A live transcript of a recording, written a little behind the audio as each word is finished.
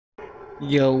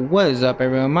Yo, what is up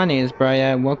everyone? My name is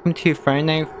Bryai and welcome to Friday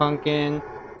Night Funkin',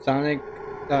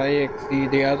 Sonic.EXE,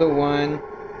 the other one,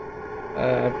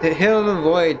 the Hill of the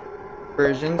Void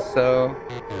version, so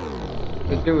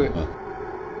let's do it.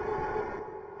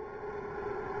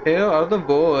 Hill of the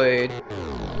Void.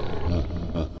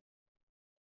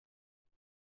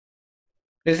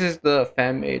 This is the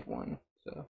fan-made one,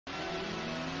 so.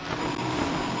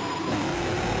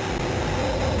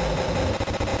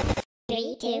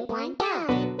 3, 2, 1, go!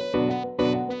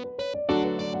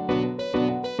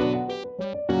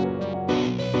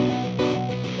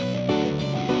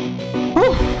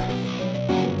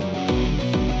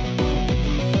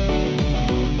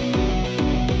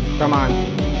 Come on.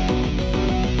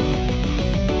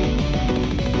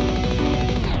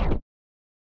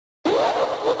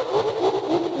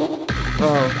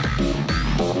 Oh.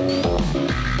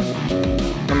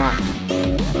 Come on.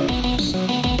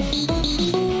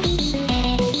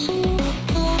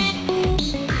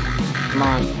 Come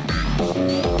on.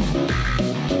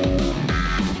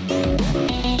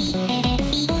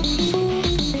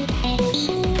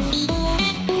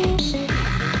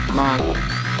 Come on.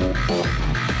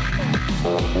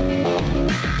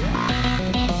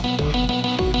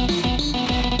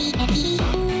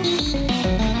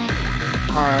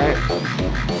 Alright.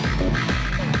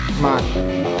 Come on.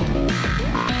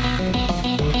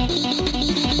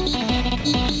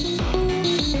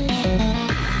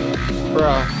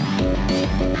 Bro.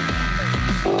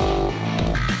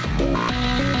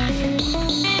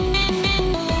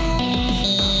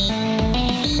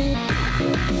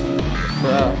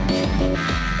 Bro.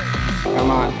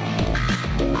 Come on.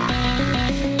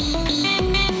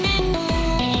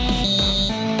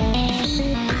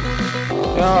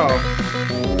 Go.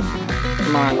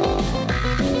 Come on.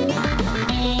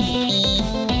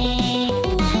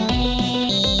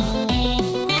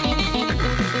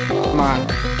 Come on.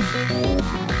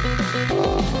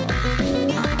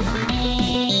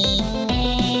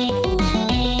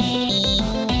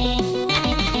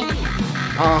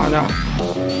 Oh no.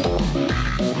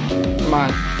 Come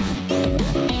on.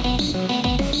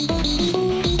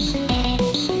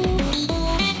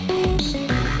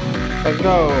 Let's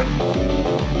go.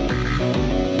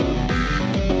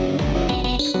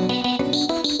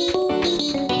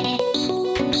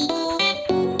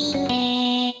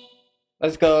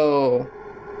 Let's go.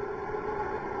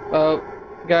 Well,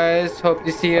 guys, hope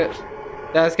to see it.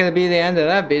 That's gonna be the end of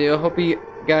that video. Hope you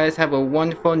guys have a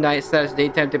wonderful night /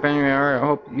 daytime, depending on your hour. I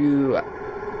hope you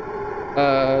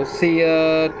see you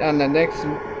on the next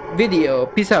video.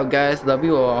 Peace out, guys. Love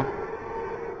you all.